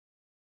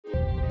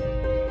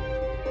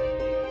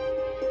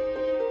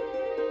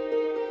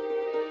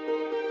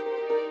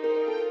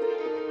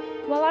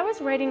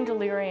was writing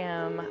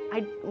Delirium,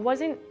 I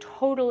wasn't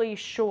totally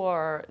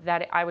sure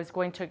that I was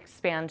going to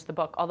expand the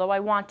book, although I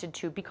wanted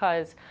to,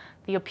 because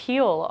the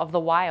appeal of the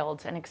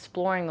wilds and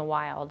exploring the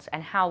wilds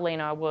and how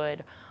Lena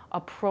would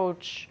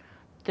approach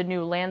the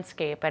new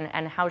landscape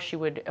and how she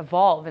would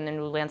evolve in the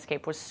new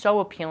landscape was so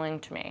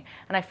appealing to me.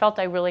 And I felt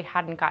I really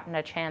hadn't gotten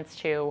a chance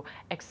to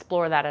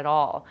explore that at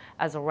all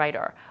as a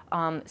writer.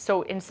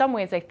 So in some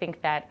ways I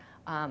think that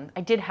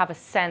I did have a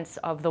sense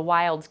of the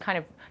wilds kind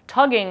of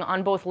tugging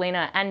on both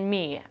Lena and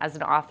me as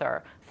an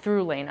author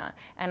through Lena.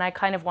 And I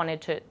kind of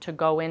wanted to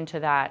go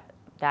into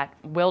that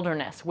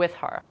wilderness with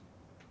her.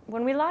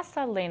 When we last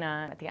saw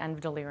Lena at the end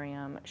of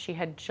Delirium, she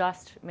had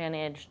just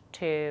managed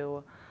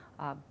to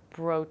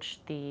broach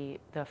the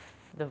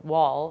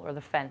wall or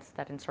the fence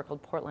that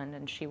encircled Portland,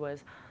 and she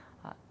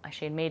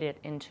had made it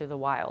into the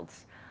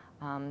wilds.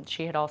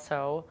 She had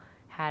also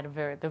had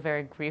the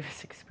very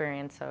grievous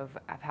experience of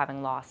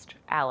having lost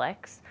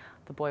Alex,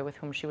 the boy with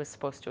whom she was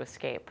supposed to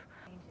escape.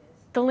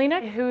 The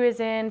Lena who is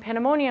in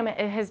Pandemonium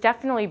has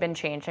definitely been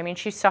changed. I mean,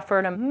 she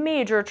suffered a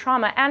major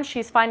trauma and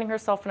she's finding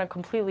herself in a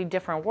completely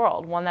different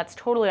world, one that's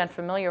totally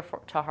unfamiliar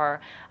to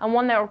her, and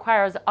one that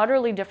requires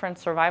utterly different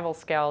survival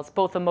skills,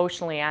 both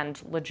emotionally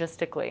and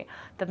logistically,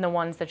 than the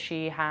ones that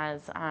she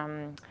has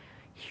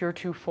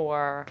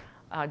heretofore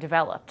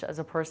developed as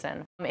a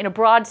person. In a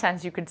broad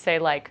sense, you could say,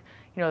 like,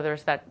 you know,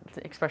 there's that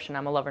expression,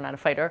 I'm a lover, not a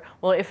fighter.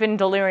 Well, if in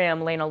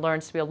Delirium, Lena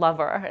learns to be a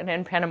lover, and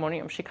in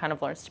Pandemonium, she kind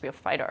of learns to be a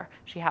fighter.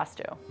 She has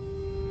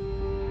to.